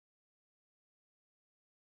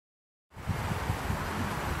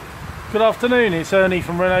Good afternoon, it's Ernie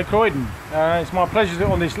from Renault Croydon. It's my pleasure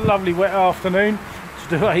on this lovely wet afternoon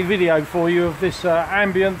to do a video for you of this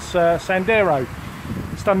Ambience Sandero.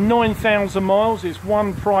 It's done 9,000 miles, it's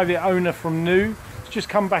one private owner from new. It's just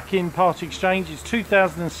come back in part exchange, it's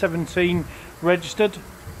 2017 registered.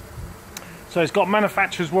 So it's got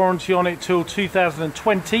manufacturer's warranty on it till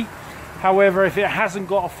 2020. However, if it hasn't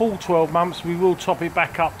got a full 12 months, we will top it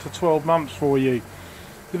back up to 12 months for you.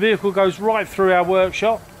 The vehicle goes right through our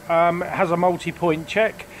workshop. It has a multi-point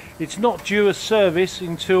check. It's not due a service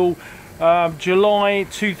until July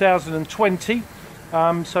 2020.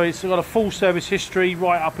 So it's got a full service history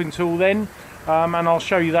right up until then. And I'll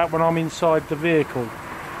show you that when I'm inside the vehicle.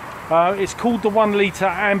 It's called the 1 litre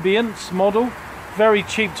Ambience model. Very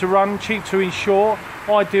cheap to run, cheap to insure.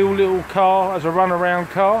 Ideal little car as a run-around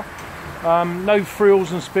car. No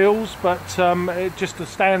frills and spills, but just a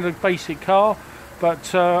standard basic car.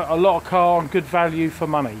 But a lot of car and good value for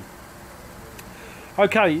money.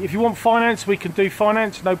 Okay, if you want finance, we can do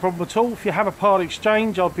finance, no problem at all. If you have a part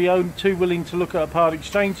exchange, I'll be too willing to look at a part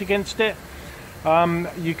exchange against it.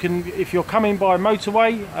 You can, if you're coming by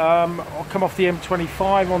motorway, I'll come off the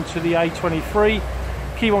M25 onto the A23,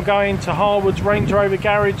 keep on going to Harwood's Range Rover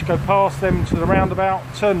garage, go past them to the roundabout,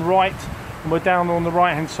 turn right, and we're down on the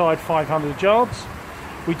right hand side 500 yards.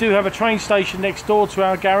 We do have a train station next door to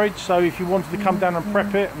our garage, so if you wanted to come down and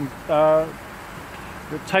prep it and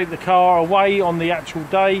take the car away on the actual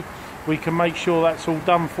day, we can make sure that's all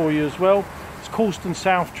done for you as well. It's Coulston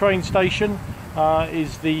South train station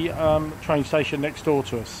is the train station next door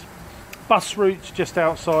to us. Bus routes just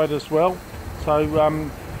outside as well. So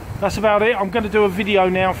that's about it. I'm going to do a video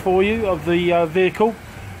now for you of the vehicle.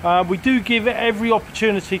 We do give every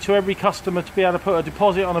opportunity to every customer to be able to put a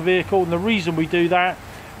deposit on a vehicle, and the reason we do that,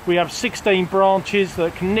 we have 16 branches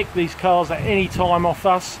that can nick these cars at any time off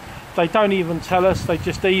us. They don't even tell us, they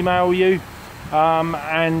just email you,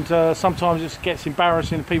 and sometimes it gets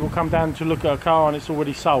embarrassing if people come down to look at a car and it's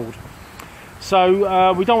already sold.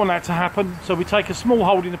 So we don't want that to happen, so we take a small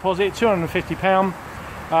holding deposit, £250,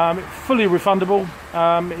 fully refundable.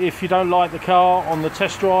 If you don't like the car on the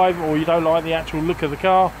test drive or you don't like the actual look of the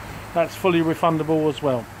car, that's fully refundable as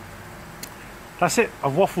well. That's it,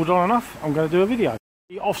 I've waffled on enough, I'm going to do a video.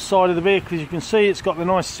 The offside of the vehicle, as you can see, it's got the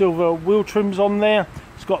nice silver wheel trims on there.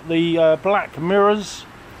 It's got the black mirrors,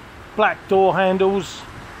 black door handles.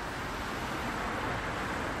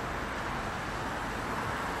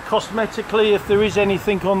 Cosmetically, if there is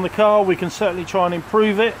anything on the car, we can certainly try and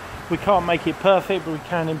improve it. We can't make it perfect, but we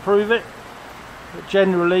can improve it. But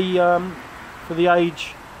generally, for the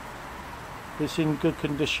age, it's in good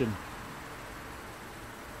condition.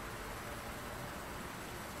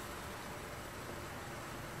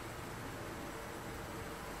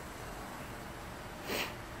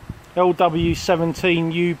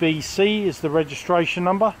 lw17ubc is the registration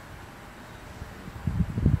number.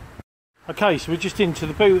 Okay, so we're just into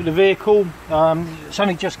the boot of the vehicle. It's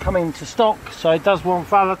only just come into stock, so it does want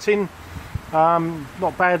valeting.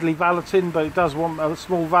 Not badly valeting, but it does want a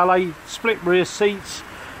small valet. Split rear seats,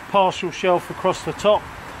 partial shelf across the top,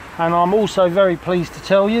 and I'm also very pleased to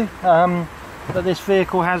tell you that this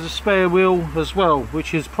vehicle has a spare wheel as well,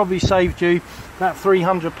 which has probably saved you about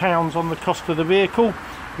 £300 on the cost of the vehicle,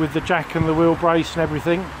 with the jack and the wheel brace and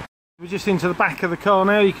everything. We're just into the back of the car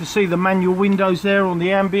now. You can see the manual windows there on the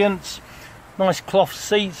Ambience. Nice cloth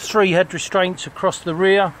seats, 3 head restraints across the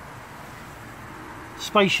rear.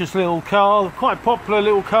 Spacious little car, quite popular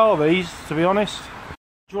little car these, to be honest.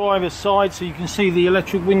 Driver's side, so you can see the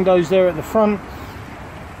electric windows there at the front.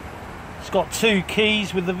 It's got 2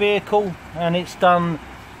 keys with the vehicle, and it's done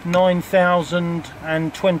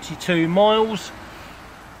 9,022 miles.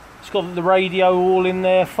 It's got the radio all in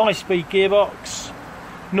there, 5-speed gearbox,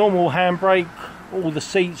 normal handbrake, all the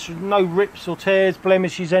seats, no rips or tears,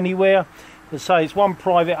 blemishes anywhere. As I say, it's one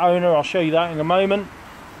private owner, I'll show you that in a moment.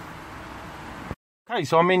 Okay,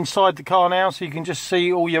 so I'm inside the car now, so you can just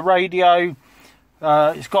see all your radio.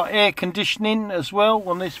 It's got air conditioning as well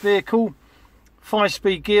on this vehicle,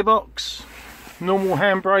 5-speed gearbox, normal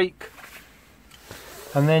handbrake,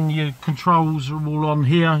 and then your controls are all on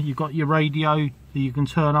here. You've got your radio that you can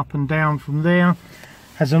turn up and down from there.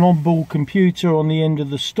 Has an onboard computer on the end of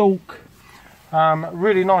the stalk.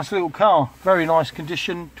 Really nice little car, very nice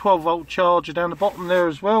condition. 12-volt charger down the bottom there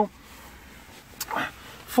as well.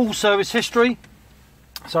 Full service history.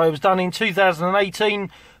 So it was done in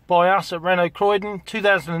 2018 by us at Renault Croydon,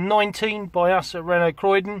 2019 by us at Renault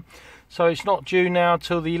Croydon. So it's not due now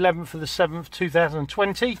till the 11th of the 7th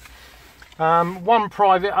 2020. One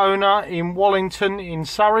private owner in Wallington in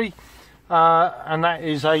Surrey, and that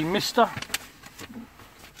is a Mr.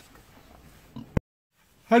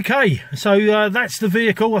 Okay, so that's the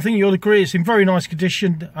vehicle. I think you'll agree it's in very nice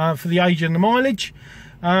condition for the age and the mileage.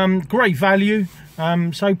 Great value,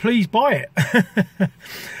 so please buy it.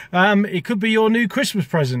 It could be your new Christmas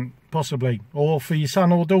present, possibly, or for your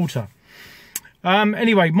son or daughter.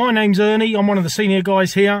 Anyway, my name's Ernie. I'm one of the senior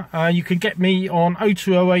guys here. You can get me on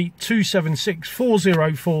 0208 276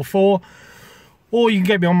 4044, or you can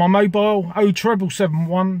get me on my mobile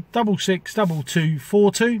 07771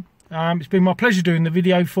 662242. It's been my pleasure doing the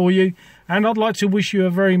video for you, and I'd like to wish you a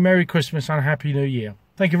very Merry Christmas and a Happy New Year.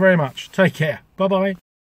 Thank you very much. Take care. Bye-bye.